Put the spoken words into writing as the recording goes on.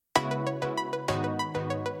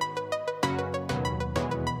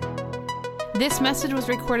This message was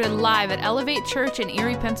recorded live at Elevate Church in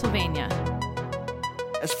Erie, Pennsylvania.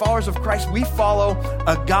 As followers of Christ, we follow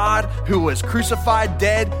a God who was crucified,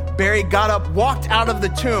 dead, buried, got up, walked out of the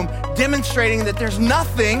tomb, demonstrating that there's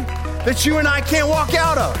nothing that you and I can't walk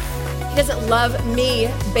out of. He doesn't love me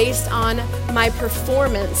based on my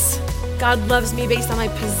performance. God loves me based on my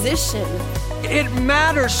position. It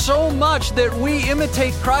matters so much that we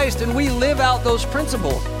imitate Christ and we live out those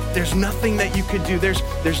principles. There's nothing that you could do.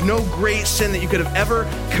 There's no great sin that you could have ever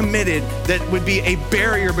committed that would be a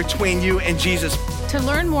barrier between you and Jesus. To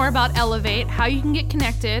learn more about Elevate, how you can get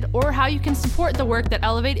connected, or how you can support the work that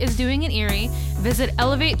Elevate is doing in Erie, visit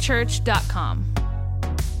elevatechurch.com.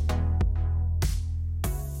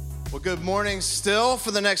 Well, good morning still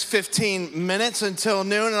for the next 15 minutes until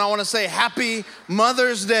noon. And I want to say happy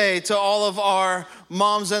Mother's Day to all of our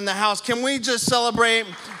moms in the house. Can we just celebrate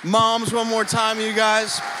moms one more time, you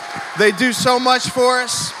guys? They do so much for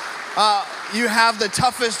us. You have the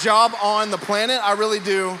toughest job on the planet. I really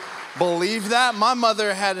do believe that. My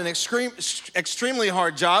mother had an extremely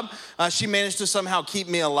hard job. She managed to somehow keep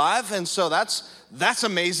me alive. And so that's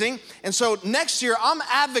amazing. And so next year, I'm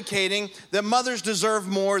advocating that mothers deserve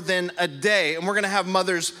more than a day. And we're going to have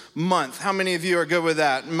Mother's Month. How many of you are good with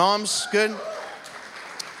that? Moms, good?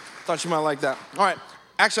 Thought you might like that. All right.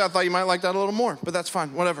 Actually, I thought you might like that a little more, but that's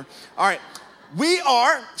fine. Whatever. All right. We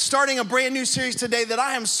are starting a brand new series today that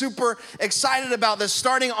I am super excited about, that's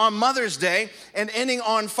starting on Mother's Day and ending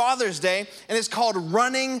on Father's Day. And it's called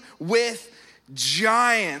Running with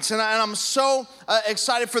Giants. And I'm so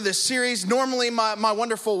excited for this series. Normally, my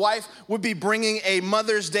wonderful wife would be bringing a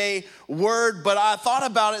Mother's Day word, but I thought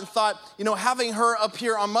about it and thought, having her up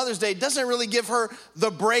here on Mother's Day doesn't really give her the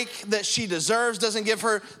break that she deserves, doesn't give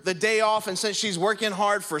her the day off. And since she's working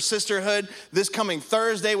hard for sisterhood this coming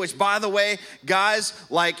Thursday, which, by the way, guys,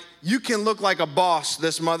 you can look like a boss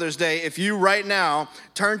this Mother's Day if you right now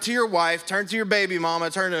turn to your wife, turn to your baby mama,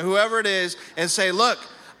 turn to whoever it is and say, look,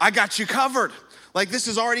 I got you covered. This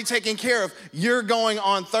is already taken care of. You're going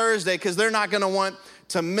on Thursday, because they're not going to want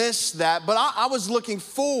to miss that. But I was looking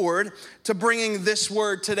forward to bringing this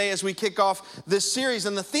word today as we kick off this series.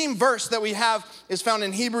 And the theme verse that we have is found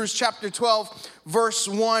in Hebrews chapter 12, verse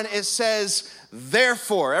 1. It says,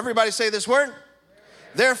 therefore. Everybody say this word.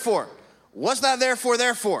 Therefore. What's that therefore?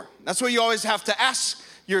 That's what you always have to ask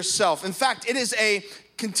yourself. In fact, it is a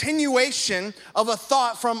continuation of a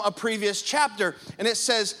thought from a previous chapter. And it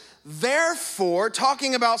says, therefore,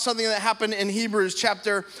 talking about something that happened in Hebrews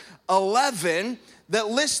chapter 11 that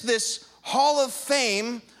lists this hall of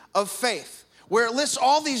fame of faith, where it lists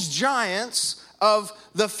all these giants of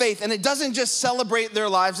the faith. And it doesn't just celebrate their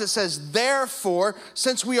lives. It says, therefore,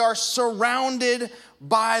 since we are surrounded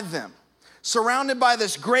by them. Surrounded by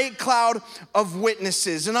this great cloud of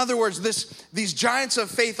witnesses. In other words, these giants of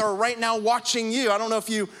faith are right now watching you. I don't know if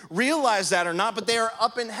you realize that or not, but they are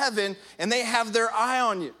up in heaven and they have their eye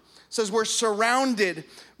on you. It says we're surrounded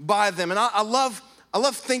by them. And I love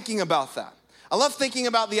thinking about that. I love thinking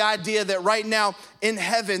about the idea that right now in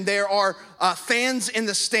heaven, there are fans in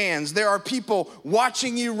the stands. There are people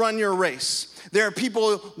watching you run your race. There are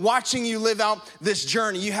people watching you live out this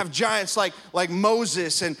journey. You have giants like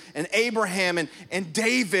Moses and Abraham and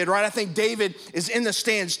David, right? I think David is in the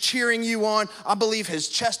stands cheering you on. I believe his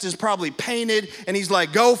chest is probably painted and he's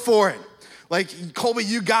like, go for it. Colby,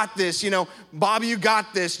 you got this. Bobby, you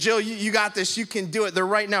got this. Jill, you got this. You can do it. They're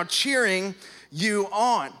right now cheering you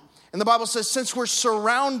on. And the Bible says, since we're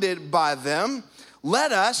surrounded by them,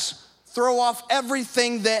 let us throw off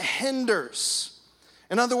everything that hinders.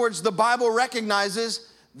 In other words, the Bible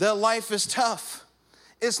recognizes that life is tough.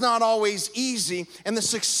 It's not always easy. And the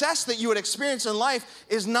success that you would experience in life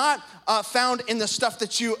is not found in the stuff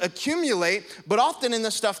that you accumulate, but often in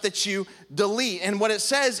the stuff that you delete. And what it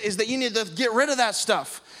says is that you need to get rid of that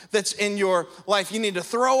stuff that's in your life. You need to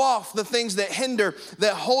throw off the things that hinder,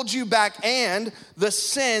 that hold you back, and the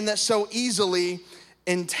sin that so easily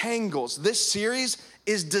entangles. This series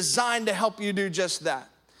is designed to help you do just that.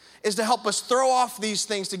 Is to help us throw off these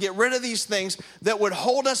things, to get rid of these things that would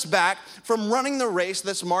hold us back from running the race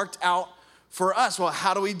that's marked out for us. Well,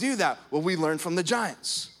 how do we do that? Well, we learn from the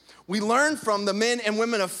giants. We learn from the men and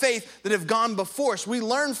women of faith that have gone before us. We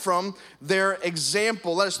learn from their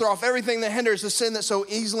example. Let us throw off everything that hinders, the sin that so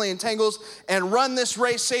easily entangles, and run this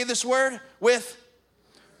race, say this word, with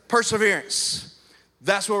perseverance.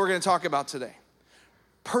 That's what we're going to talk about today.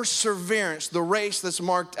 Perseverance, the race that's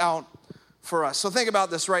marked out for us. So think about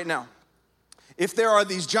this right now. If there are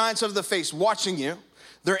these giants of the faith watching you,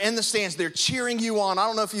 They're in the stands. They're cheering you on. I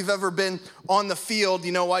don't know if you've ever been on the field,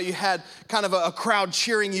 while you had kind of a crowd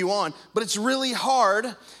cheering you on. But it's really hard,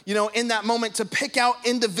 in that moment to pick out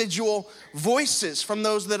individual voices from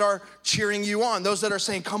those that are cheering you on, those that are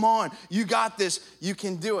saying, come on, you got this, you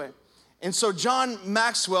can do it. And so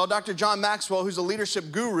Dr. John Maxwell, who's a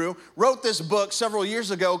leadership guru, wrote this book several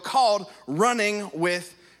years ago called Running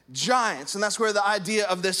with Giants. And that's where the idea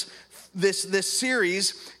of this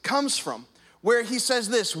series comes from, where he says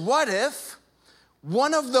this: what if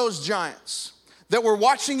one of those giants that were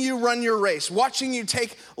watching you run your race, watching you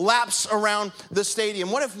take laps around the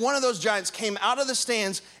stadium, what if one of those giants came out of the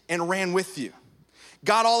stands and ran with you?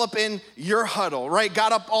 Got all up in your huddle, right?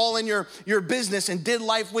 Got up all in your business and did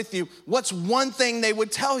life with you. What's one thing they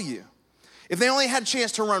would tell you? If they only had a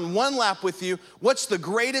chance to run one lap with you, what's the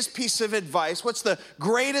greatest piece of advice? What's the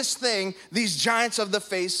greatest thing these giants of the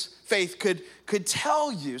faith could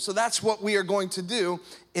tell you? So that's what we are going to do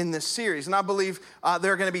in this series. And I believe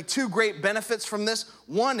there are going to be two great benefits from this.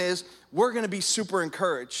 One is we're going to be super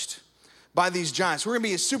encouraged by these giants. We're going to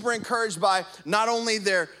be super encouraged by not only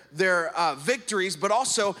their victories, but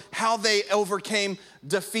also how they overcame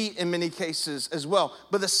defeat in many cases as well.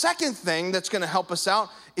 But the second thing that's going to help us out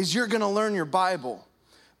is you're going to learn your Bible,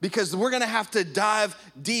 because we're going to have to dive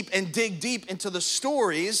deep and dig deep into the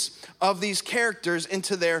stories of these characters,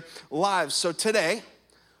 into their lives. So today,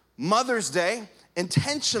 Mother's Day,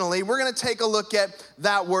 intentionally, we're going to take a look at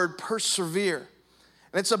that word persevere.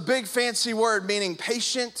 And it's a big fancy word meaning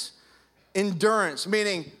patient endurance,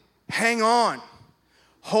 meaning hang on,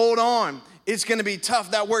 hold on. It's going to be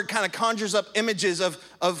tough. That word kind of conjures up images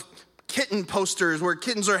of kitten posters where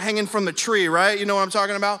kittens are hanging from the tree, right? You know what I'm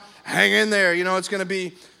talking about? Hang in there. It's going to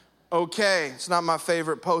be okay. It's not my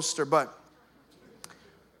favorite poster, but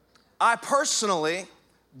I personally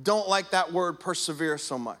don't like that word persevere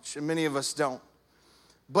so much, and many of us don't.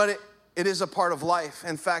 But it is a part of life.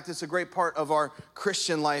 In fact, it's a great part of our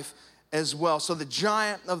Christian life as well. So the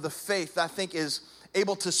giant of the faith, I think, is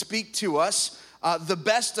able to speak to us the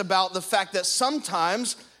best about the fact that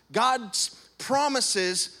sometimes God's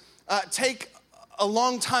promises take a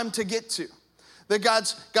long time to get to. That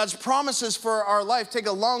God's promises for our life take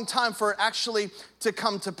a long time for it actually to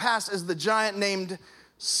come to pass, as the giant named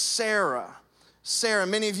Sarah. Sarah,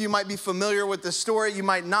 many of you might be familiar with this story. You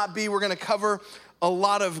might not be. We're going to cover a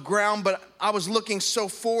lot of ground, but I was looking so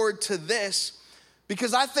forward to this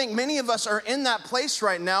because I think many of us are in that place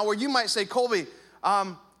right now where you might say, Colby,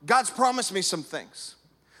 God's promised me some things.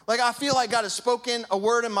 Like, I feel like God has spoken a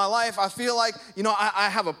word in my life. I feel like, I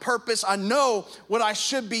have a purpose. I know what I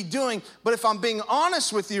should be doing. But if I'm being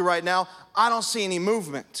honest with you right now, I don't see any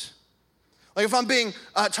movement. Like, if I'm being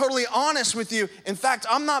totally honest with you, in fact,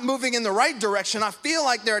 I'm not moving in the right direction. I feel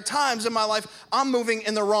like there are times in my life I'm moving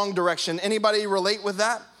in the wrong direction. Anybody relate with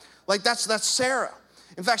that? Like, that's Sarah.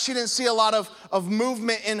 In fact, she didn't see a lot of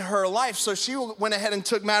movement in her life, so she went ahead and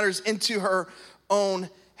took matters into her own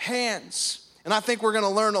hands. And I think we're going to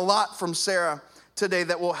learn a lot from Sarah today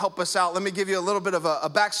that will help us out. Let me give you a little bit of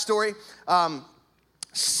a backstory.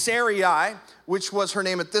 Sarai, which was her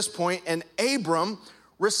name at this point, and Abram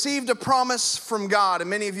received a promise from God, and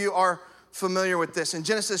many of you are familiar with this. In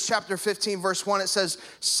Genesis chapter 15, verse 1, it says,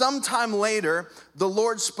 sometime later, the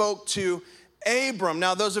Lord spoke to Abram.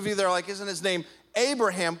 Now, those of you that are like, isn't his name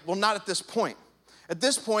Abraham? Well, not at this point. At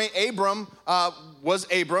this point, Abram was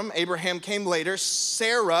Abram. Abraham came later.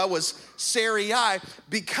 Sarah was Sarai,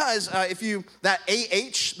 because that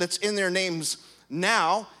AH that's in their names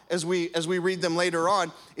now, as we read them later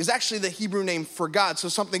on, is actually the Hebrew name for God. So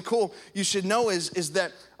something cool you should know is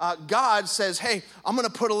that God says, hey, I'm going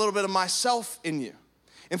to put a little bit of myself in you.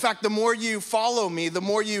 In fact, the more you follow me, the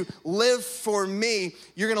more you live for me,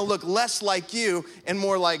 you're going to look less like you and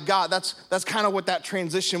more like God. That's kind of what that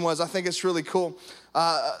transition was. I think it's really cool,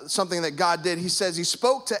 something that God did. He says he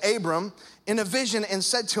spoke to Abram in a vision and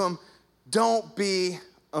said to him, don't be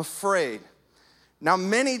afraid. Now,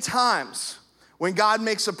 many times when God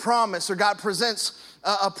makes a promise or God presents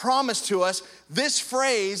a promise to us, this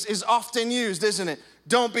phrase is often used, isn't it?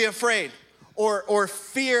 Don't be afraid, or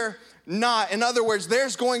fear not. In other words,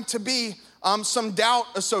 there's going to be some doubt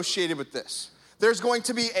associated with this. There's going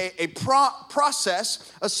to be a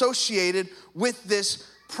process associated with this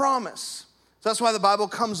promise. So that's why the Bible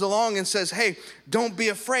comes along and says, hey, don't be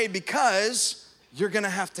afraid, because you're going to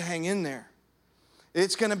have to hang in there.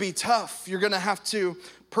 It's going to be tough. You're going to have to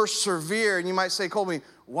persevere. And you might say, Colby,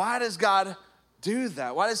 why does God do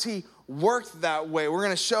that? Why does he work that way? We're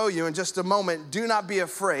going to show you in just a moment. Do not be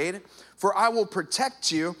afraid, for I will protect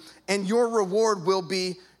you, and your reward will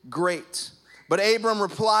be great. But Abram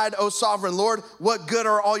replied, O sovereign Lord, what good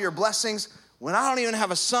are all your blessings? when I don't even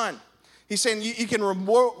have a son. He's saying, you can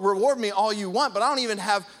reward me all you want, but I don't even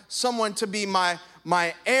have someone to be my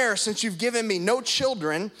heir. Since you've given me no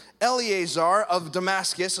children, Eleazar of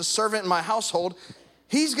Damascus, a servant in my household,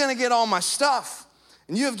 he's gonna get all my stuff.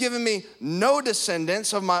 And you have given me no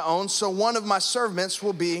descendants of my own, so one of my servants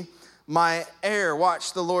will be my heir.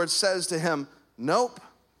 Watch, the Lord says to him, nope,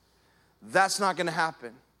 that's not gonna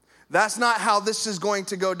happen. That's not how this is going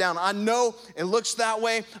to go down. I know it looks that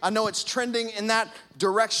way. I know it's trending in that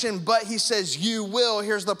direction, but he says, you will,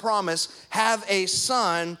 here's the promise, have a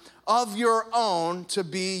son of your own to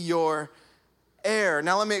be your heir.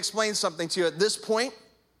 Now let me explain something to you. At this point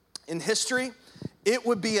in history, it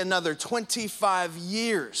would be another 25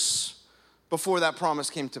 years before that promise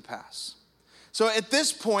came to pass. So at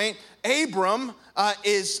this point, Abram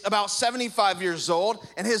is about 75 years old,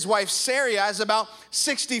 and his wife Sarai is about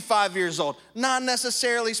 65 years old. Not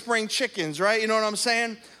necessarily spring chickens, right? You know what I'm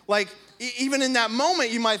saying? Like, even in that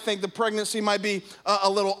moment, you might think the pregnancy might be a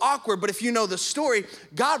little awkward, but if you know the story,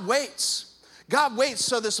 God waits. God waits,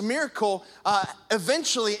 so this miracle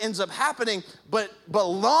eventually ends up happening, but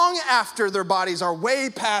long after their bodies are way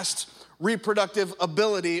past reproductive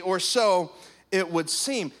ability, or so it would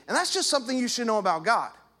seem. And that's just something you should know about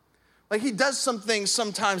God. Like, he does some things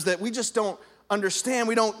sometimes that we just don't understand,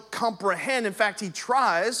 we don't comprehend. In fact, he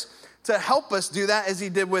tries to help us do that, as he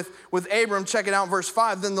did with Abram. Check it out, verse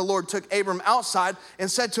 5. Then the Lord took Abram outside and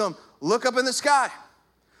said to him, look up in the sky.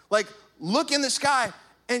 Like, look in the sky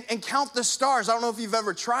and count the stars. I don't know if you've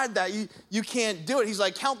ever tried that. You can't do it. He's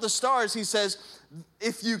like, count the stars, he says,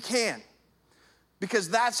 if you can. Because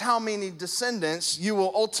that's how many descendants you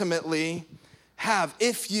will ultimately have,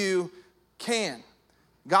 if you can.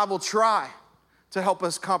 God will try to help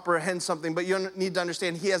us comprehend something, but you need to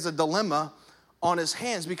understand he has a dilemma on his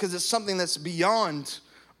hands because it's something that's beyond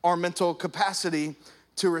our mental capacity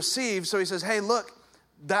to receive. So he says, hey, look,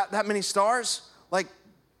 that many stars, like,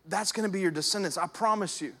 that's gonna be your descendants, I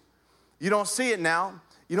promise you. You don't see it now.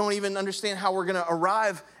 You don't even understand how we're gonna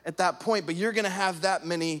arrive at that point, but you're gonna have that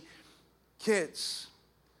many kids.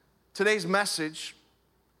 Today's message,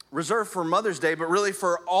 reserved for Mother's Day, but really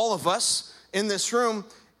for all of us in this room,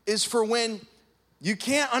 is for when you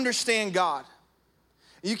can't understand God.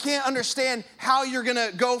 You can't understand how you're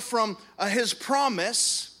gonna go from his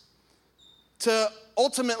promise to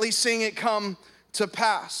ultimately seeing it come to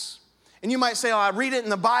pass. And you might say, oh, I read it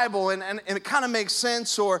in the Bible and it kind of makes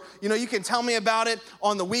sense, or, you know, you can tell me about it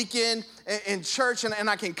on the weekend in church and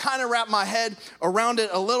I can kind of wrap my head around it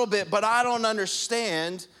a little bit, but I don't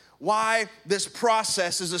understand why this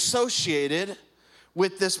process is associated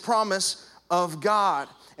with this promise of God.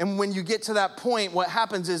 And when you get to that point, what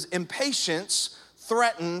happens is impatience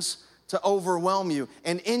threatens to overwhelm you.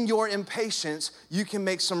 And in your impatience, you can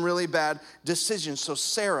make some really bad decisions. So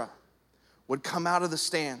Sarah would come out of the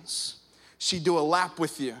stands. She'd do a lap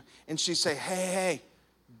with you, and she'd say, hey,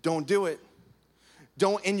 don't do it.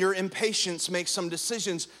 Don't, in your impatience, make some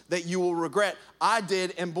decisions that you will regret. I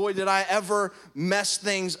did, and boy, did I ever mess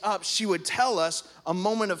things up. She would tell us a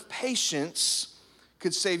moment of patience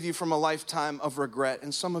could save you from a lifetime of regret.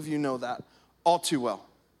 And some of you know that all too well.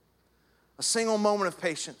 A single moment of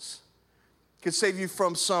patience could save you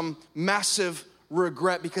from some massive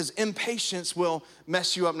regret, because impatience will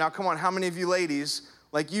mess you up. Now, come on, how many of you ladies,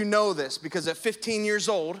 like, you know this, because at 15 years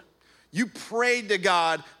old, you prayed to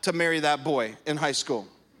God to marry that boy in high school.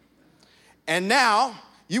 And now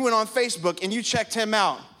you went on Facebook and you checked him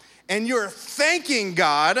out and you're thanking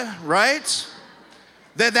God, right,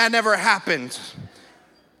 that never happened.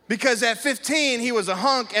 Because at 15, he was a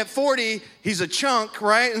hunk. At 40, he's a chunk,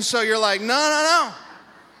 right? And so you're like, no.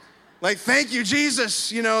 Like, thank you,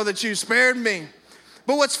 Jesus, you know, that you spared me.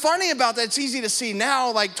 But what's funny about that, it's easy to see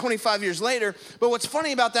now, like 25 years later, but what's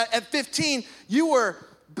funny about that, at 15, you were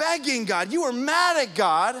begging God, you were mad at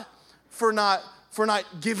God for not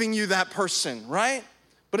giving you that person, right?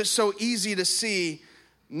 But it's so easy to see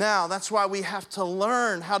now. That's why we have to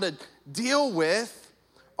learn how to deal with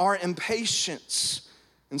our impatience.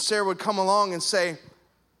 And Sarah would come along and say,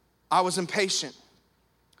 I was impatient,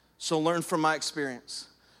 so learn from my experience.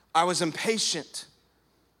 I was impatient,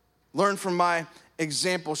 learn from my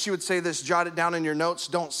example. She would say this, jot it down in your notes,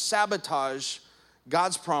 don't sabotage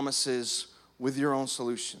God's promises with your own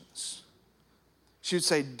solutions. She would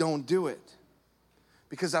say, don't do it.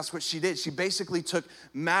 Because that's what she did. She basically took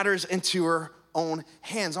matters into her own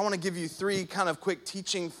hands. I want to give you 3 kind of quick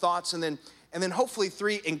teaching thoughts and then hopefully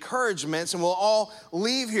 3 encouragements, and we'll all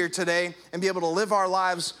leave here today and be able to live our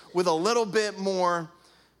lives with a little bit more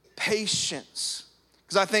patience.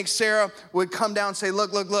 Because I think Sarah would come down and say,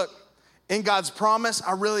 look, in God's promise,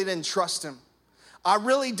 I really didn't trust him. I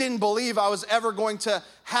really didn't believe I was ever going to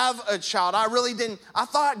have a child. I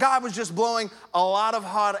thought God was just blowing a lot of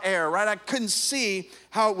hot air, right? I couldn't see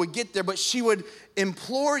how it would get there, but she would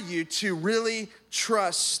implore you to really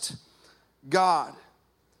trust God.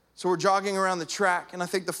 So we're jogging around the track, and I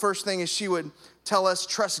think the first thing is she would tell us,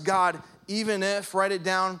 trust God, even if, write it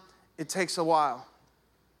down, it takes a while.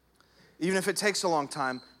 Even if it takes a long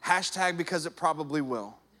time, hashtag because it probably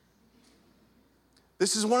will.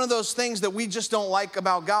 This is one of those things that we just don't like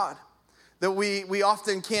about God, that we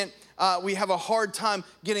often can't, we have a hard time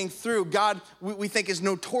getting through. God, we think, is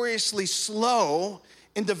notoriously slow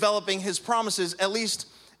in developing his promises, at least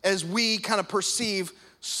as we kind of perceive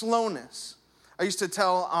slowness. I used to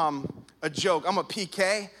tell a joke. I'm a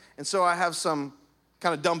PK, and so I have some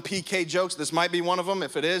kind of dumb PK jokes. This might be one of them.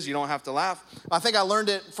 If it is, you don't have to laugh. I think I learned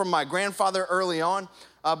it from my grandfather early on,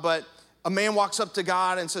 but a man walks up to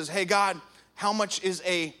God and says, hey, God, how much is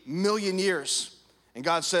 1,000,000 years? And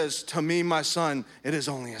God says, to me, my son, it is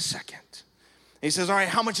only a second. And he says, all right,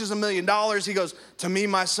 how much is $1 million? He goes, to me,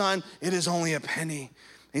 my son, it is only a penny. And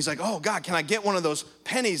he's like, oh, God, can I get one of those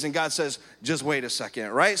pennies? And God says, just wait a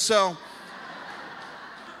second, right? So,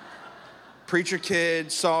 preacher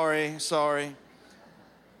kid, sorry.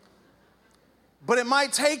 But it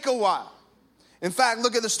might take a while. In fact,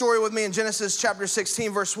 look at the story with me in Genesis chapter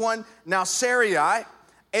 16, verse 1. Now Sarai,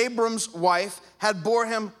 Abram's wife, had bore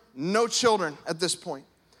him no children at this point.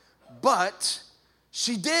 But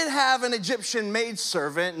she did have an Egyptian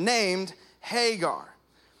maidservant named Hagar.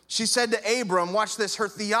 She said to Abram, watch this, her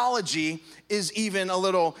theology is even a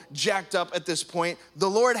little jacked up at this point. The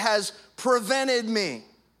Lord has prevented me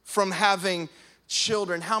from having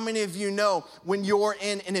children. How many of you know when you're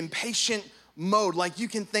in an impatient mode, like you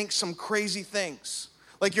can think some crazy things?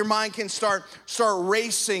 Like your mind can start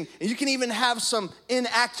racing, and you can even have some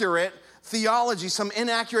inaccurate theology, some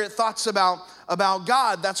inaccurate thoughts about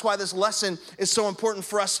God. That's why this lesson is so important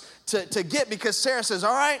for us to get, because Sarah says,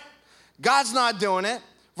 all right, God's not doing it.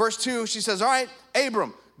 Verse 2, she says, all right,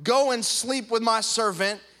 Abram, go and sleep with my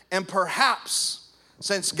servant, and perhaps,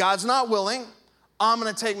 since God's not willing, I'm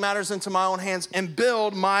gonna take matters into my own hands and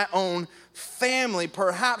build my own family.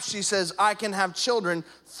 Perhaps, she says, I can have children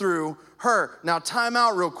through her. Now, time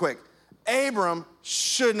out real quick. Abram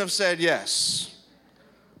shouldn't have said yes.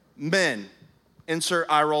 Men, insert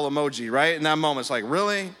eye roll emoji, right? In that moment, it's like,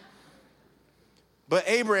 really? But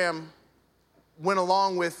Abraham went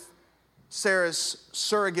along with Sarah's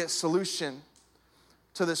surrogate solution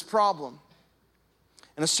to this problem.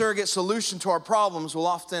 And a surrogate solution to our problems will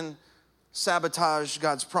often sabotage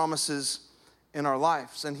God's promises in our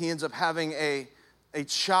lives. And he ends up having a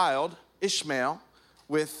child, Ishmael,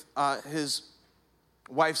 with his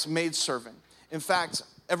wife's maidservant. In fact,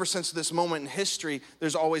 ever since this moment in history,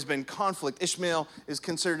 there's always been conflict. Ishmael is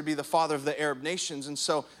considered to be the father of the Arab nations. And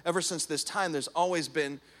so ever since this time, there's always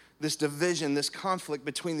been this division, this conflict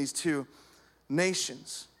between these two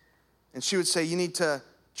nations. And she would say, you need to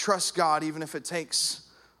trust God even if it takes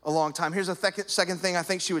a long time. Here's a second thing I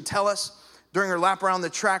think she would tell us during her lap around the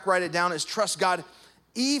track, write it down, is trust God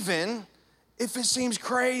even if it seems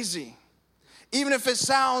crazy, even if it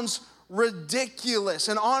sounds ridiculous.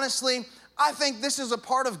 And honestly, I think this is a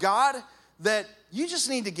part of God that you just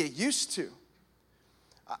need to get used to.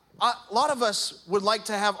 A lot of us would like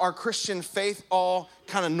to have our Christian faith all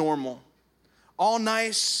kind of normal, all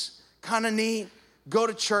nice, kind of neat. Go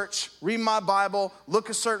to church, read my Bible, look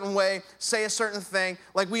a certain way, say a certain thing.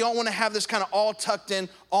 Like we all want to have this kind of all tucked in,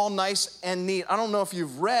 all nice and neat. I don't know if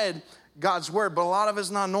you've read God's word, but a lot of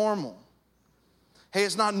it's not normal. Hey,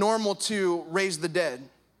 it's not normal to raise the dead.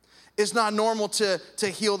 It's not normal to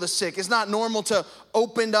heal the sick. It's not normal to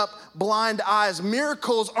open up blind eyes.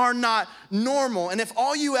 Miracles are not normal. And if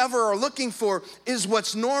all you ever are looking for is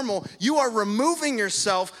what's normal, you are removing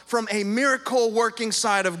yourself from a miracle working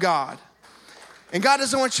side of God. And God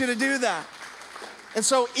doesn't want you to do that. And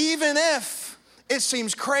so even if it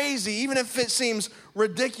seems crazy, even if it seems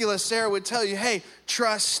ridiculous, Sarah would tell you, hey,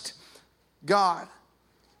 trust God.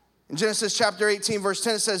 In Genesis chapter 18, verse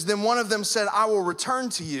 10, it says, then one of them said, I will return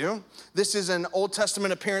to you. This is an Old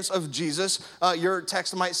Testament appearance of Jesus. Your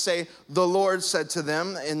text might say, the Lord said to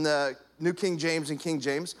them in the New King James and King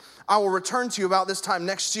James, I will return to you about this time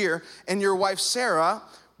next year, and your wife Sarah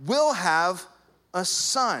will have a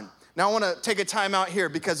son. Now, I want to take a time out here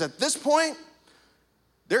because at this point,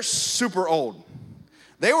 they're super old.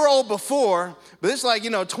 They were old before, but it's like,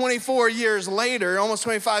 24 years later, almost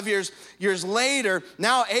 25 years later,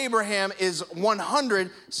 now Abraham is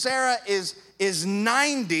 100, Sarah is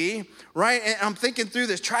 90, right? And I'm thinking through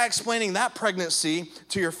this. Try explaining that pregnancy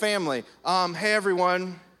to your family. Hey,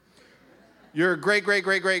 everyone. your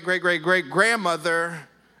great-great-great-great-great-great-grandmother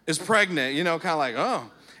is pregnant, kind of like, oh.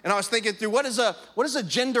 And I was thinking through, what does a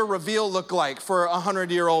gender reveal look like for a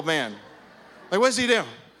 100-year-old man? Like, what does he do?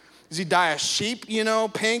 Does he dye a sheep,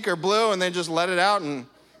 pink or blue, and then just let it out and,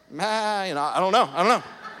 I don't know.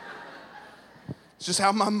 It's just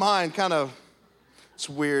how my mind it's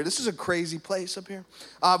weird. This is a crazy place up here.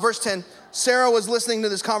 Verse 10, Sarah was listening to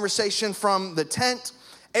this conversation from the tent.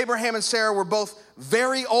 Abraham and Sarah were both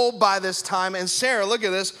very old by this time, and Sarah, look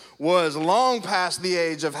at this, was long past the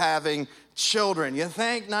age of having children. You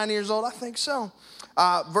think 90 years old? I think so.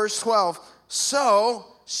 Verse 12, so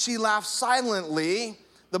she laughed silently.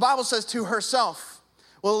 The Bible says to herself.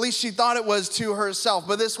 Well, at least she thought it was to herself,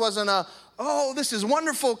 but this wasn't this is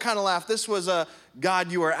wonderful kind of laugh. This was a,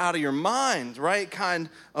 God, you are out of your mind, right, kind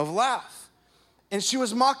of laugh. And she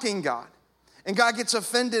was mocking God. And God gets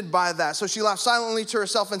offended by that. So she laughed silently to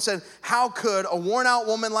herself and said, how could a worn out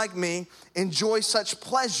woman like me enjoy such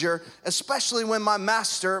pleasure, especially when my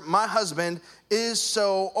master, my husband, is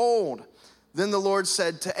so old? Then the Lord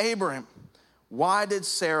said to Abraham, why did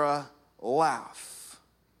Sarah laugh?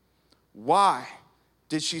 Why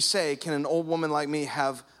did she say, can an old woman like me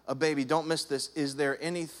have a baby? Don't miss this. Is there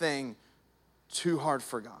anything too hard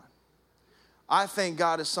for God? I think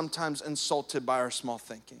God is sometimes insulted by our small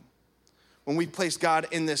thinking. When we place God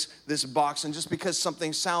in this box, and just because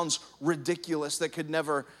something sounds ridiculous that could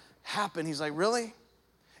never happen, he's like, really?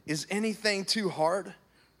 Is anything too hard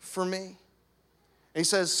for me? And he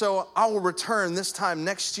says, so I will return this time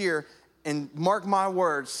next year, and mark my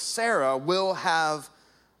words, Sarah will have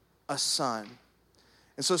a son.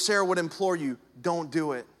 And so Sarah would implore you, don't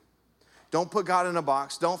do it. Don't put God in a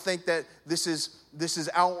box. Don't think that this is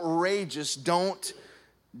outrageous. Don't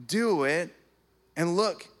do it. And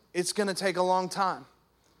look, it's going to take a long time.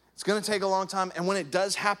 It's going to take a long time. And when it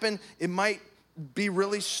does happen, it might be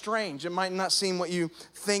really strange. It might not seem what you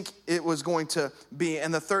think it was going to be.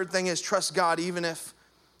 And the third thing is trust God even if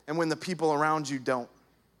and when the people around you don't.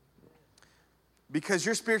 Because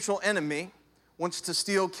your spiritual enemy wants to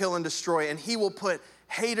steal, kill, and destroy. And he will put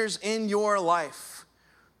haters in your life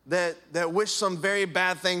that wish some very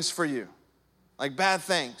bad things for you. Like bad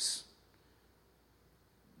things.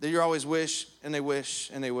 That you always wish, and they wish,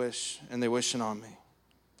 and they wish, and they wishing on me.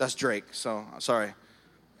 That's Drake, so sorry.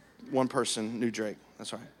 One person knew Drake,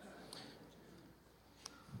 that's right.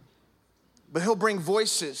 But he'll bring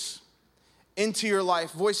voices into your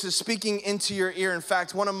life, voices speaking into your ear. In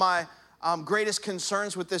fact, one of my greatest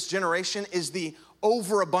concerns with this generation is the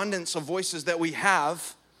overabundance of voices that we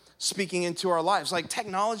have speaking into our lives. Like,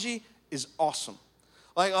 technology is awesome.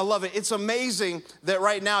 Like, I love it. It's amazing that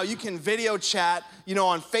right now you can video chat,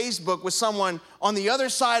 on Facebook with someone on the other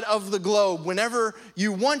side of the globe whenever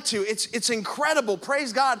you want to. It's incredible.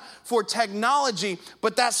 Praise God for technology.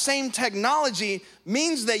 But that same technology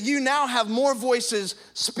means that you now have more voices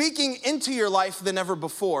speaking into your life than ever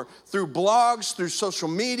before. Through blogs, through social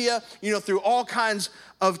media, through all kinds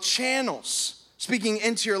of channels speaking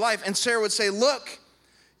into your life. And Sarah would say, look,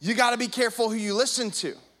 you got to be careful who you listen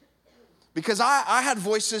to. Because I had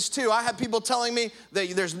voices too. I had people telling me that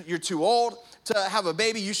you're too old to have a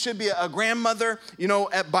baby. You should be a grandmother,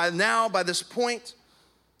 by this point.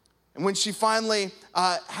 And when she finally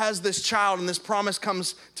has this child and this promise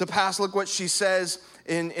comes to pass, look what she says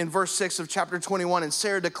in verse 6 of chapter 21. And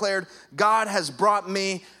Sarah declared, God has brought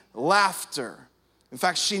me laughter. In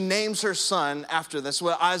fact, she names her son after this,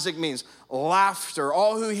 what Isaac means, laughter.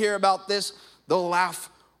 All who hear about this, they'll laugh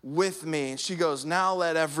with me. And she goes, now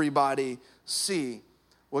let everybody see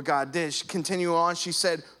what God did. She continued on. She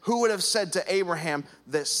said, who would have said to Abraham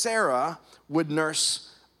that Sarah would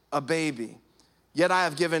nurse a baby? Yet I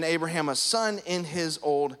have given Abraham a son in his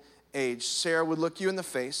old age. Sarah would look you in the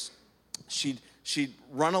face. She'd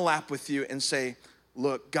run a lap with you and say,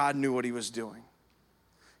 look, God knew what he was doing.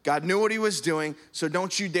 God knew what he was doing, so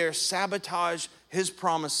don't you dare sabotage his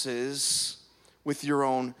promises with your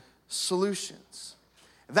own solutions.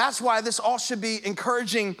 That's why this all should be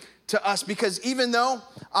encouraging to us, because even though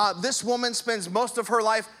this woman spends most of her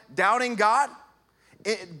life doubting God,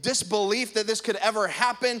 disbelief that this could ever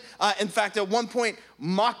happen, in fact, at one point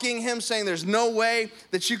mocking him, saying there's no way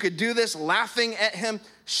that you could do this, laughing at him,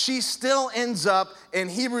 she still ends up in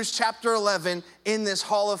Hebrews chapter 11 in this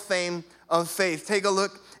hall of fame of faith. Take a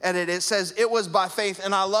look at it. It says, it was by faith,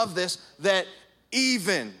 and I love this, that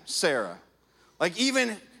even Sarah,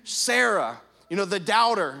 the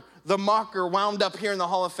doubter, the mocker, wound up here in the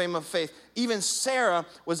Hall of Fame of faith. Even Sarah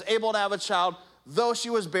was able to have a child. Though she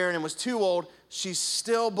was barren and was too old, she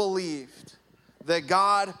still believed that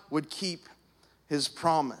God would keep his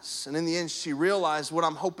promise. And in the end, she realized what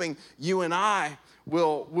I'm hoping you and I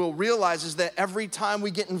will realize is that every time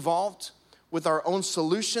we get involved with our own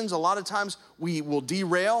solutions, a lot of times we will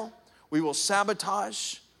derail, we will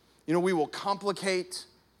sabotage, we will complicate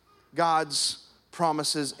God's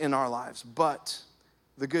promises in our lives. But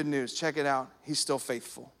the good news, check it out, he's still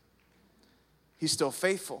faithful. He's still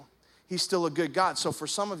faithful. He's still a good God. So for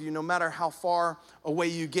some of you, no matter how far away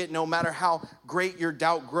you get, no matter how great your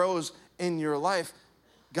doubt grows in your life,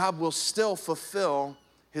 God will still fulfill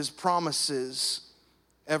his promises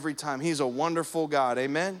every time. He's a wonderful God.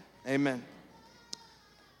 Amen? Amen.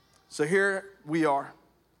 So here we are,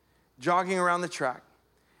 jogging around the track.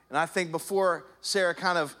 And I think before Sarah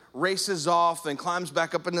kind of races off and climbs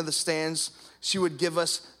back up into the stands, she would give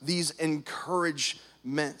us these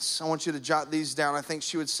encouragements. I want you to jot these down. I think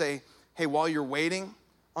she would say, hey, while you're waiting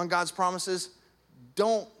on God's promises,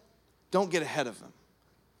 don't get ahead of them.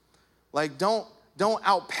 Like, don't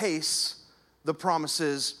outpace the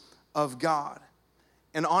promises of God.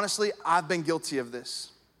 And honestly, I've been guilty of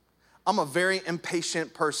this. I'm a very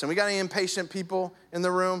impatient person. We got any impatient people in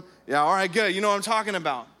the room? Yeah, all right, good. You know what I'm talking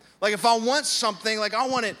about. Like, if I want something, like I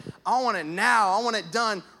want it now. I want it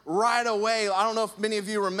done right away. I don't know if many of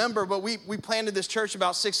you remember, but we planted this church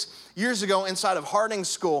about 6 years ago inside of Harding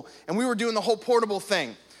School, and we were doing the whole portable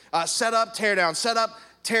thing. Set up, tear down, set up,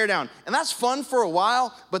 tear down. And that's fun for a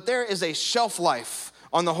while, but there is a shelf life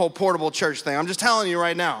on the whole portable church thing. I'm just telling you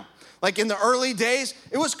right now. Like in the early days,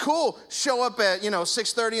 it was cool. Show up at,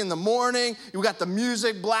 6:30 in the morning. You got the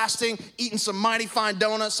music blasting, eating some Mighty Fine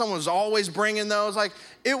donuts. Someone was always bringing those. Like,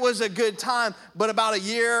 it was a good time. But about a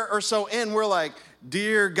year or so in, we're like,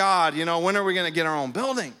 dear God, when are we going to get our own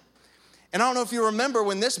building? And I don't know if you remember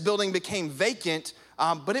when this building became vacant,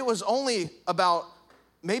 but it was only about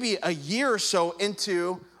maybe a year or so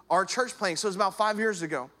into our church planting. So it was about 5 years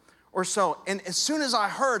ago or so. And as soon as I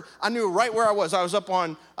heard, I knew right where I was. I was up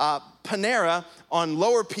on Panera on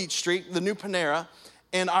Lower Peach Street, the new Panera,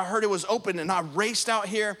 and I heard it was open, and I raced out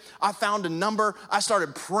here. I found a number. I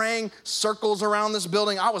started praying circles around this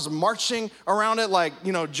building. I was marching around it like,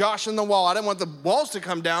 Josh in the wall. I didn't want the walls to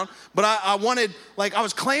come down, but I wanted, I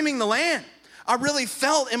was claiming the land. I really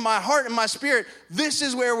felt in my heart and my spirit, this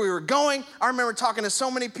is where we were going. I remember talking to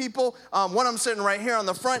so many people. One of them sitting right here on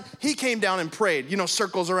the front, he came down and prayed,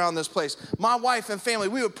 circles around this place. My wife and family,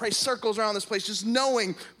 we would pray circles around this place, just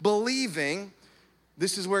knowing, believing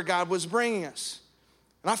this is where God was bringing us.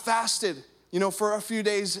 And I fasted, for a few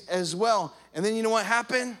days as well. And then you know what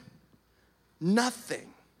happened? Nothing.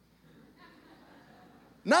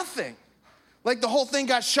 Nothing. Like, the whole thing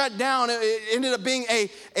got shut down. It ended up being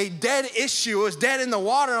a dead issue. It was dead in the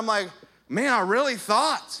water. I'm like, man, I really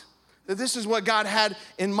thought that this is what God had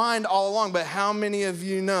in mind all along. But how many of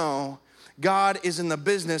you know God is in the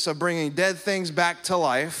business of bringing dead things back to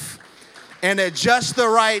life? And at just the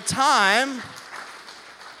right time,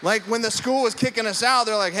 like when the school was kicking us out,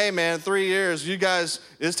 they're like, hey, man, 3 years, you guys,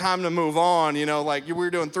 it's time to move on. We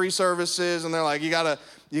were doing 3 services, and they're like, you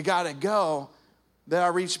gotta go. Then I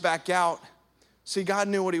reached back out. See, God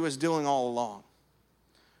knew what he was doing all along.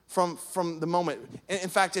 From the moment. In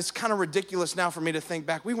fact, it's kind of ridiculous now for me to think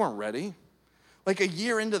back. We weren't ready. Like a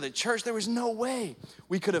year into the church, there was no way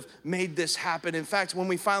we could have made this happen. In fact, when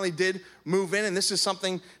we finally did move in, and this is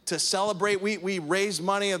something to celebrate, we raised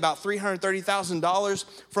money, about $330,000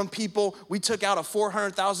 from people. We took out a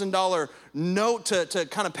 $400,000 note to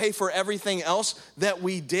kind of pay for everything else that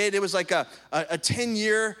we did. It was like a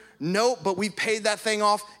 10-year note, but we paid that thing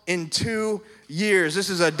off in 2 years. This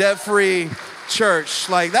is a debt-free church.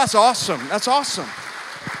 Like, that's awesome. That's awesome.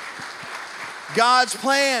 God's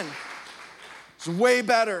plan is way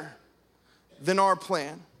better than our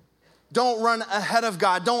plan. Don't run ahead of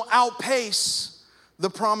God. Don't outpace the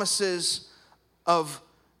promises of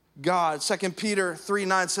God. 2 Peter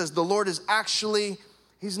 3:9 says, the Lord is actually,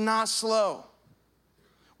 he's not slow.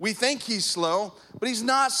 We think he's slow, but he's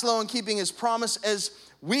not slow in keeping his promise. As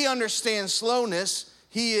we understand slowness,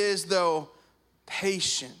 he is, though,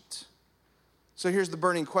 patient. So here's the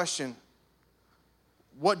burning question.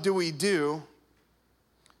 What do we do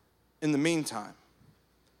in the meantime?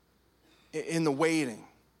 In the waiting?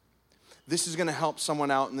 This is going to help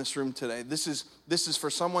someone out in this room today. This is for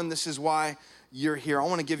someone. This is why you're here. I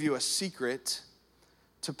want to give you a secret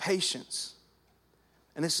to patience.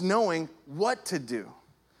 And it's knowing what to do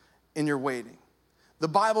in your waiting. The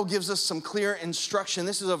Bible gives us some clear instruction.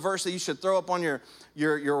 This is a verse that you should throw up on your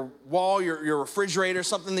wall, your refrigerator,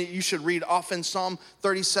 something that you should read often. Psalm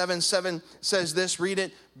 37:7 says this, read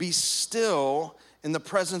it, be still in the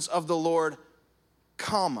presence of the Lord,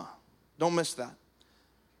 comma. Don't miss that.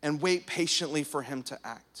 And wait patiently for him to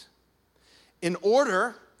act. In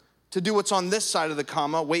order to do what's on this side of the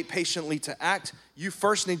comma, wait patiently to act, you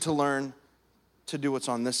first need to learn to do what's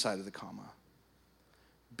on this side of the comma.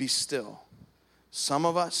 Be still. Some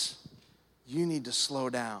of us, you need to slow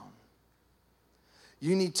down.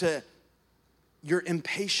 Your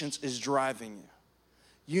impatience is driving you.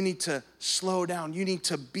 You need to slow down. You need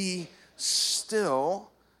to be still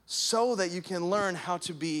so that you can learn how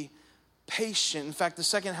to be patient. In fact, the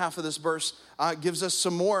second half of this verse gives us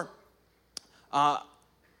some more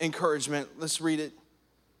encouragement. Let's read it.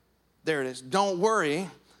 There it is. Don't worry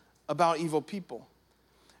about evil people.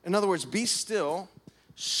 In other words, be still.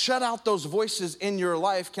 Shut out those voices in your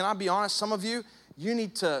life. Can I be honest? Some of you, you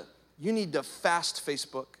need to fast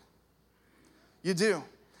Facebook. You do.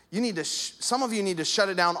 Some of you need to shut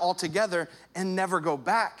it down altogether and never go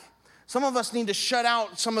back. Some of us need to shut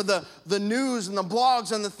out some of the news and the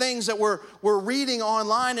blogs and the things that we're reading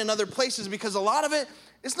online and other places, because a lot of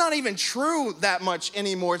it's not even true that much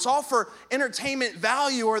anymore. It's all for entertainment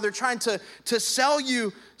value, or they're trying to sell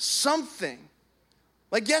you something.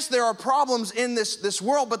 Like, yes, there are problems in this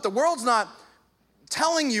world, but the world's not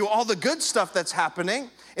telling you all the good stuff that's happening.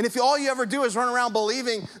 And if all you ever do is run around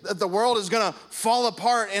believing that the world is gonna fall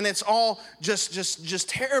apart and it's all just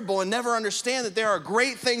terrible, and never understand that there are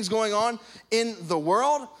great things going on in the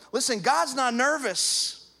world, listen, God's not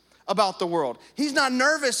nervous about the world. He's not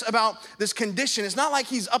nervous about this condition. It's not like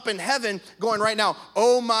he's up in heaven going right now,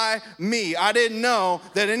 oh my me, I didn't know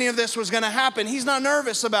that any of this was gonna happen. He's not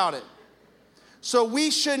nervous about it. So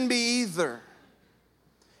we shouldn't be either.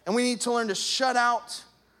 And we need to learn to shut out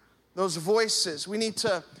those voices. We need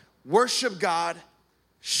to worship God,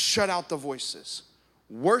 shut out the voices.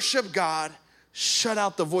 Worship God, shut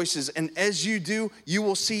out the voices. And as you do, you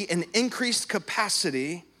will see an increased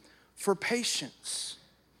capacity for patience.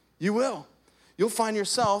 You will. You'll find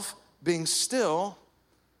yourself being still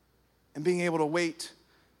and being able to wait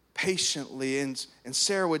patiently. And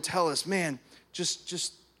Sarah would tell us, man,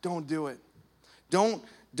 just don't do it. Don't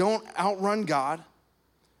outrun God.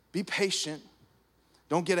 Be patient.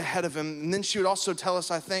 Don't get ahead of him. And then she would also tell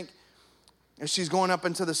us, I think, as she's going up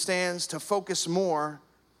into the stands, to focus more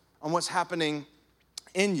on what's happening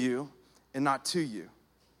in you and not to you.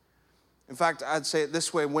 In fact, I'd say it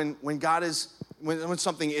this way, when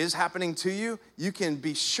something is happening to you, you can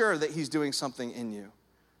be sure that he's doing something in you.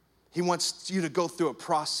 He wants you to go through a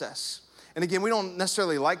process. And again, we don't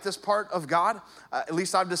necessarily like this part of God. At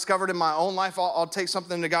least I've discovered in my own life, I'll take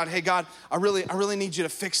something to God. Hey, God, I really need you to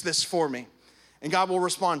fix this for me. And God will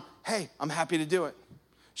respond, hey, I'm happy to do it.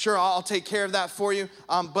 Sure, I'll take care of that for you.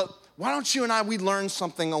 But why don't you and we learn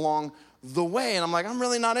something along the way? And I'm like, I'm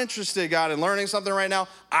really not interested, God, in learning something right now.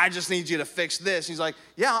 I just need you to fix this. He's like,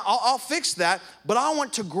 yeah, I'll fix that, but I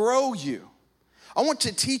want to grow you. I want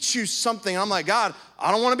to teach you something. I'm like, God,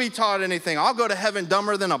 I don't want to be taught anything. I'll go to heaven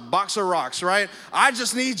dumber than a box of rocks, right? I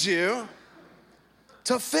just need you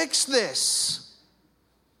to fix this.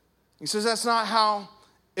 He says that's not how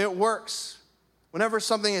it works. Whenever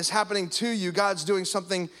something is happening to you, God's doing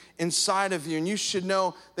something inside of you, and you should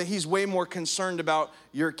know that he's way more concerned about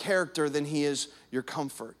your character than he is your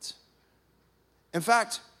comfort. In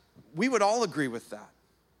fact, we would all agree with that.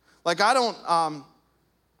 Like, I don't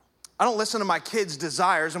listen to my kids'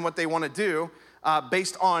 desires and what they want to do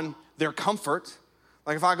based on their comfort.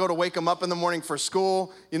 Like, if I go to wake them up in the morning for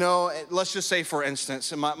school, let's just say, for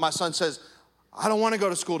instance, and my son says, I don't want to go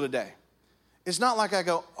to school today. It's not like I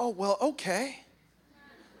go, oh, well, okay,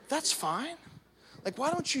 that's fine. Like,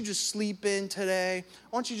 why don't you just sleep in today?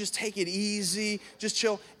 Why don't you just take it easy, just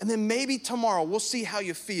chill, and then maybe tomorrow, we'll see how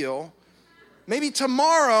you feel. Maybe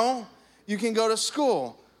tomorrow you can go to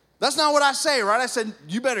school. That's not what I say, right? I said,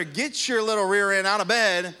 you better get your little rear end out of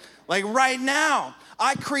bed, like right now.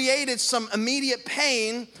 I created some immediate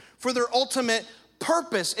pain for their ultimate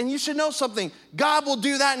purpose. And you should know something. God will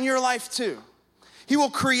do that in your life too. He will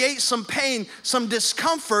create some pain, some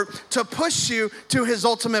discomfort to push you to his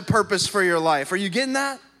ultimate purpose for your life. Are you getting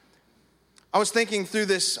that? I was thinking through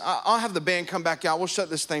this. I'll have the band come back out. We'll shut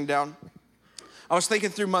this thing down. I was thinking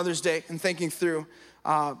through Mother's Day and thinking through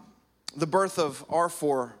the birth of our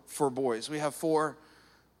four boys. We have 4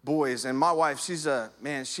 boys, and my wife, she is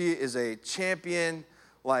a champion.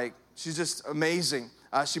 Like, she's just amazing.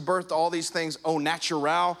 She birthed all these things au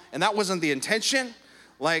naturel, and that wasn't the intention.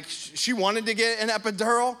 Like, she wanted to get an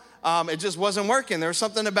epidural. It just wasn't working. There was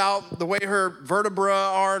something about the way her vertebrae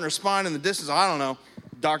are and her spine and the distance. I don't know,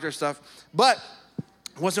 doctor stuff, but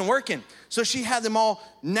it wasn't working. So she had them all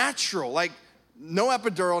natural, like no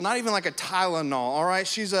epidural, not even like a Tylenol, all right?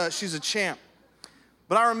 She's a champ.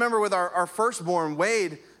 But I remember with our firstborn,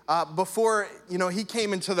 Wade, before he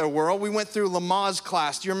came into the world, we went through Lamaze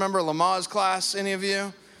class. Do you remember Lamaze class, any of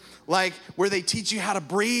you? like where they teach you how to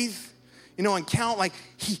breathe, and count like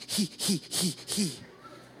he.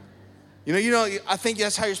 I think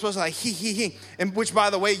that's how you're supposed to like he. And which, by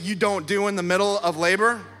the way, you don't do in the middle of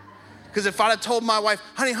labor. Because if I'd have told my wife,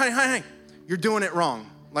 honey, you're doing it wrong,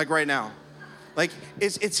 like right now. Like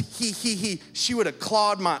it's he. She would have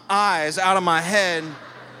clawed my eyes out of my head.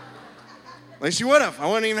 Like she would have. I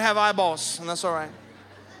wouldn't even have eyeballs, and that's all right.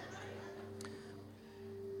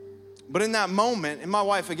 But in that moment, and my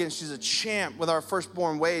wife, again, she's a champ with our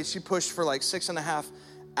firstborn Wade. She pushed for like 6.5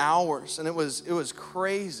 hours, and it was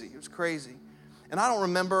crazy. It was crazy. And I don't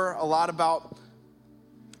remember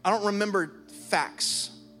facts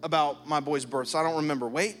about my boy's birth. So I don't remember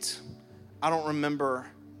weight. I don't remember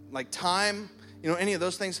like time, any of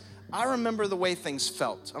those things. I remember the way things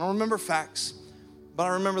felt. I don't remember facts, but I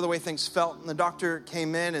remember the way things felt. And the doctor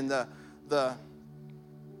came in, and the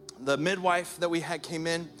midwife that we had came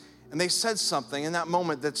in, and they said something in that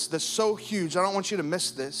moment that's so huge. I don't want you to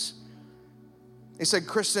miss this. They said,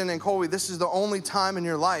 Kristen and Colby, this is the only time in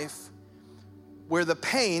your life where the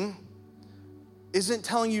pain isn't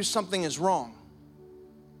telling you something is wrong.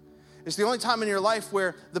 It's the only time in your life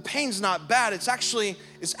where the pain's not bad. It's actually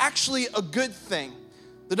a good thing.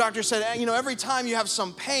 The doctor said, every time you have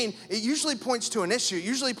some pain, it usually points to an issue. It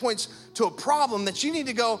usually points to a problem that you need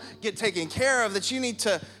to go get taken care of, that you need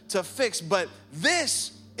to fix. But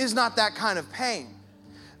this is not that kind of pain.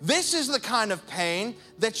 This is the kind of pain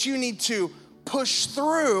that you need to push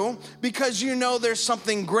through because there's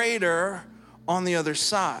something greater on the other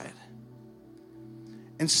side.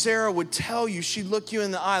 And Sarah would tell you, she'd look you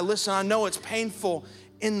in the eye, listen, I know it's painful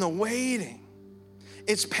in the waiting.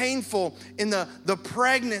 It's painful in the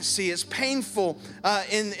pregnancy. It's painful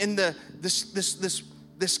in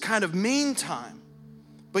this kind of meantime.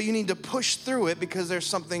 But you need to push through it because there's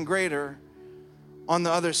something greater on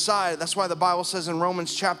the other side. That's why the Bible says in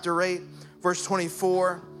Romans chapter 8, verse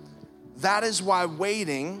 24, that is why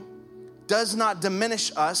waiting does not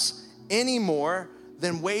diminish us any more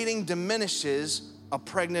than waiting diminishes a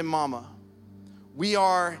pregnant mama. We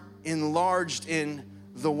are enlarged in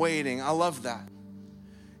the waiting. I love that.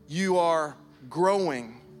 You are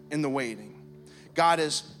growing in the waiting. God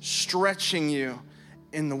is stretching you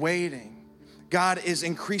in the waiting. God is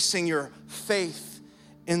increasing your faith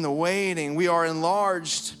in the waiting. We are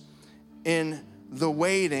enlarged in the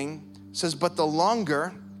waiting. It says, but the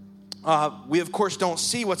longer, we of course don't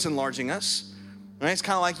see what's enlarging us. Right? It's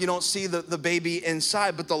kind of like you don't see the baby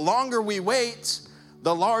inside, but the longer we wait,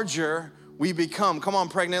 the larger we become. Come on,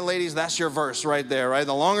 pregnant ladies, that's your verse right there, right?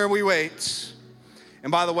 The longer we wait.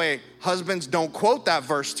 And by the way, husbands, don't quote that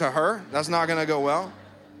verse to her. That's not going to go well.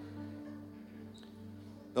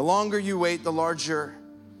 The longer you wait, the larger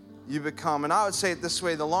you become. And I would say it this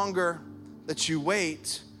way, the longer that you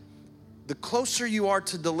wait, the closer you are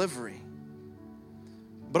to delivery.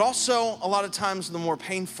 But also, a lot of times, the more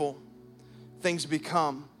painful things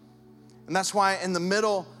become. And that's why in the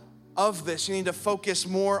middle of this, you need to focus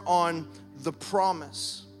more on the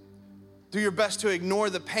promise. Do your best to ignore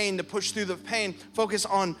the pain, to push through the pain. Focus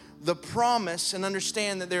on the promise and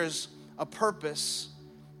understand that there's a purpose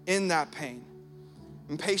in that pain.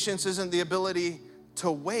 And patience isn't the ability to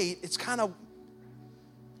wait. It's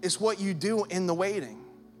what you do in the waiting.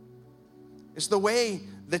 It's the way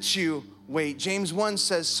that you wait. James 1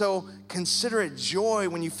 says, so consider it joy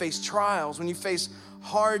when you face trials, when you face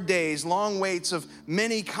hard days, long waits of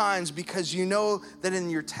many kinds, because you know that in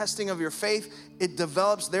your testing of your faith, it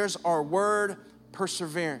develops, there's our word,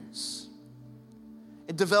 perseverance.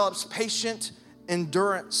 It develops patient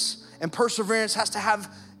endurance. And perseverance has to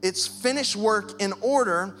have its finished work in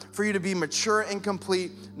order for you to be mature and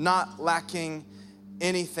complete, not lacking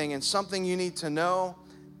anything. And something you need to know,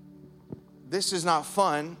 this is not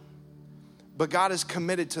fun, but God is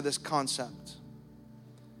committed to this concept.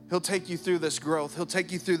 He'll take you through this growth. He'll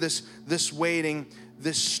take you through this waiting,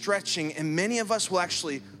 this stretching. And many of us will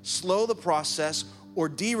actually slow the process or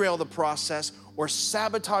derail the process or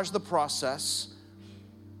sabotage the process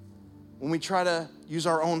when we try to use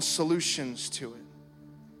our own solutions to it.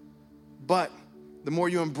 But the more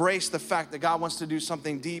you embrace the fact that God wants to do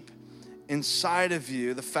something deep inside of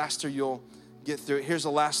you, the faster you'll get through it. Here's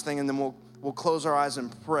the last thing, and then we'll close our eyes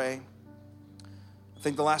and pray. I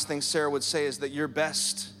think the last thing Sarah would say is that your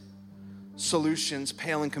best solutions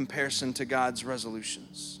pale in comparison to God's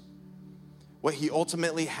resolutions. What he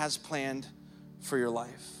ultimately has planned for your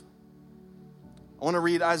life. I want to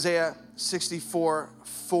read Isaiah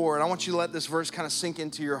 64:4, and I want you to let this verse kind of sink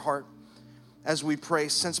into your heart as we pray.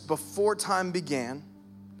 Since before time began,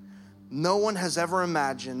 no one has ever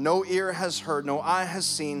imagined, no ear has heard, no eye has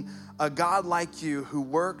seen a God like you who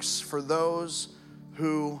works for those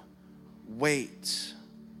who wait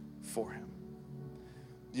for him.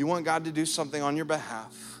 Do you want God to do something on your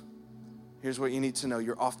behalf? Here's what you need to know.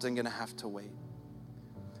 You're often going to have to wait.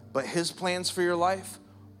 But his plans for your life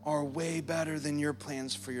are way better than your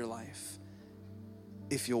plans for your life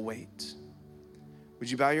if you'll wait. Would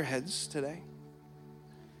you bow your heads today?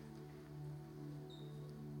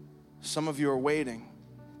 Some of you are waiting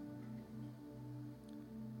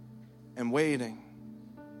and waiting,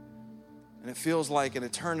 and it feels like an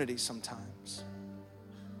eternity sometimes.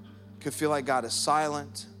 It could feel like God is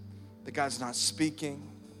silent, that God's not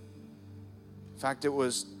speaking. In fact, it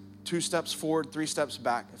was 2 steps forward, 3 steps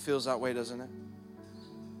back. It feels that way, doesn't it?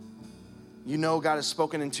 You know God has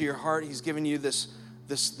spoken into your heart. He's given you this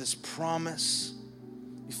promise.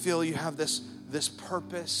 You feel you have this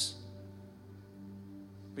purpose,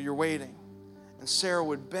 but you're waiting. And Sarah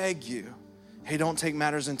would beg you, hey, don't take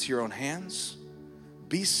matters into your own hands.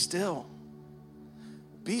 Be still.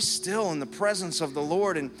 Be still in the presence of the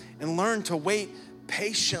Lord and learn to wait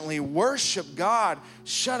patiently. Worship God.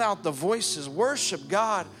 Shut out the voices. Worship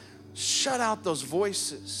God. Shut out those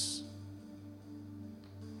voices.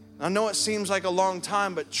 I know it seems like a long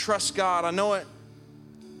time, but trust God. I know it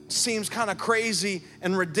seems kind of crazy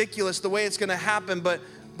and ridiculous the way it's going to happen, but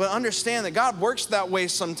understand that God works that way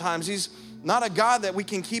sometimes. He's not a God that we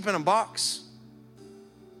can keep in a box.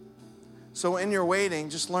 So in your waiting,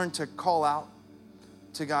 just learn to call out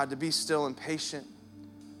to God, to be still and patient.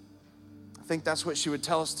 I think that's what she would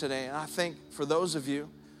tell us today. And I think for those of you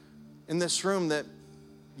in this room that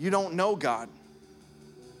you don't know God,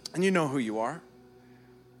 and you know who you are,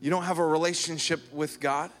 you don't have a relationship with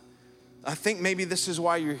God, I think maybe this is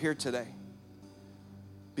why you're here today.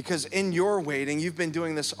 Because in your waiting, you've been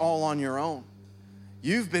doing this all on your own.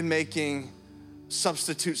 You've been making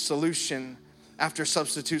substitute solution after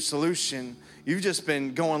substitute solution. You've just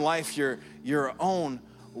been going life your own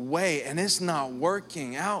way, and it's not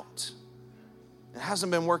working out. It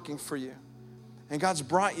hasn't been working for you. And God's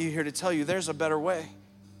brought you here to tell you there's a better way.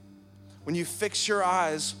 When you fix your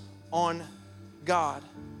eyes on God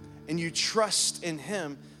and you trust in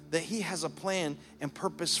him that he has a plan and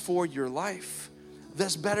purpose for your life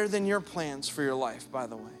that's better than your plans for your life, by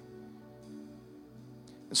the way.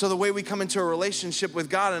 And so the way we come into a relationship with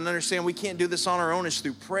God and understand we can't do this on our own is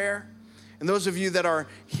through prayer. And those of you that are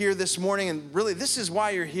here this morning, and really this is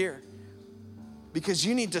why you're here, because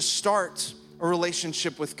you need to start a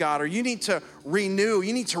relationship with God, or you need to renew,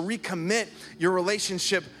 you need to recommit your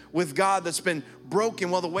relationship with God that's been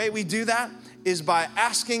broken. Well, the way we do that is by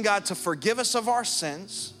asking God to forgive us of our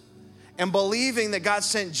sins and believing that God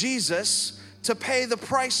sent Jesus to pay the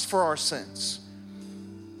price for our sins.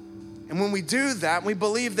 And when we do that, we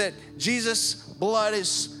believe that Jesus' blood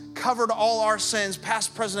has covered all our sins,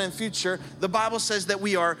 past, present, and future. The Bible says that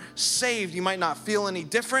we are saved. You might not feel any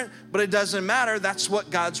different, but it doesn't matter. That's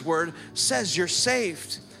what God's word says. You're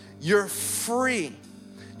saved. You're free.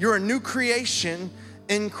 You're a new creation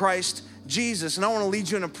in Christ Jesus. And I want to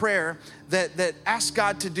lead you in a prayer that asks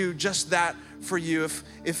God to do just that for you.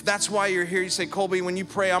 If that's why you're here, you say, Colby, when you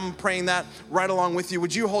pray, I'm praying that right along with you.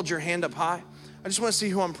 Would you hold your hand up high? I just want to see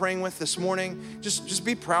who I'm praying with this morning. Just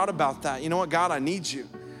be proud about that. You know what, God, I need you.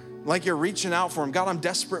 Like you're reaching out for him. God, I'm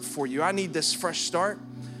desperate for you. I need this fresh start.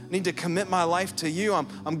 I need to commit my life to you.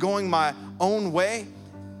 I'm going my own way,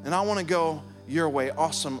 and I want to go your way.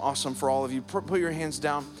 Awesome for all of you. Put your hands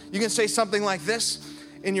down. You can say something like this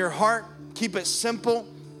in your heart. Keep it simple.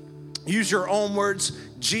 Use your own words.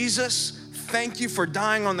 Jesus, thank you for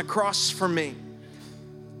dying on the cross for me.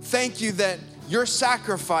 Thank you that your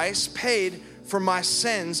sacrifice paid for my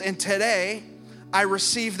sins, and today I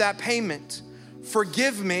receive that payment.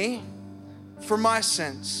 Forgive me for my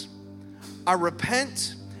sins. I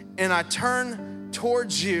repent and I turn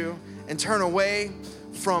towards you and turn away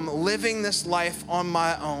from living this life on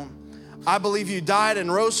my own. I believe you died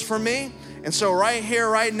and rose for me, and so right here,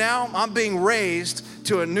 right now, I'm being raised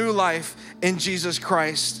to a new life in Jesus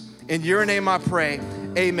Christ. In your name I pray,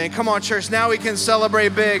 amen. Come on, church, now we can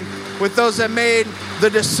celebrate big with those that made the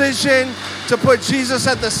decision to put Jesus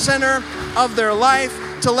at the center of their life,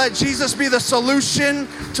 to let Jesus be the solution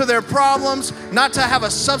to their problems, not to have a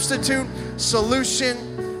substitute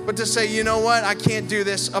solution, but to say, you know what, I can't do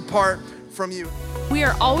this apart from you. We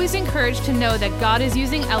are always encouraged to know that God is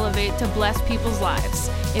using Elevate to bless people's lives.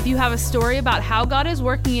 If you have a story about how God is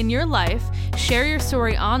working in your life, share your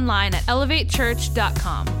story online at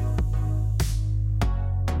elevatechurch.com.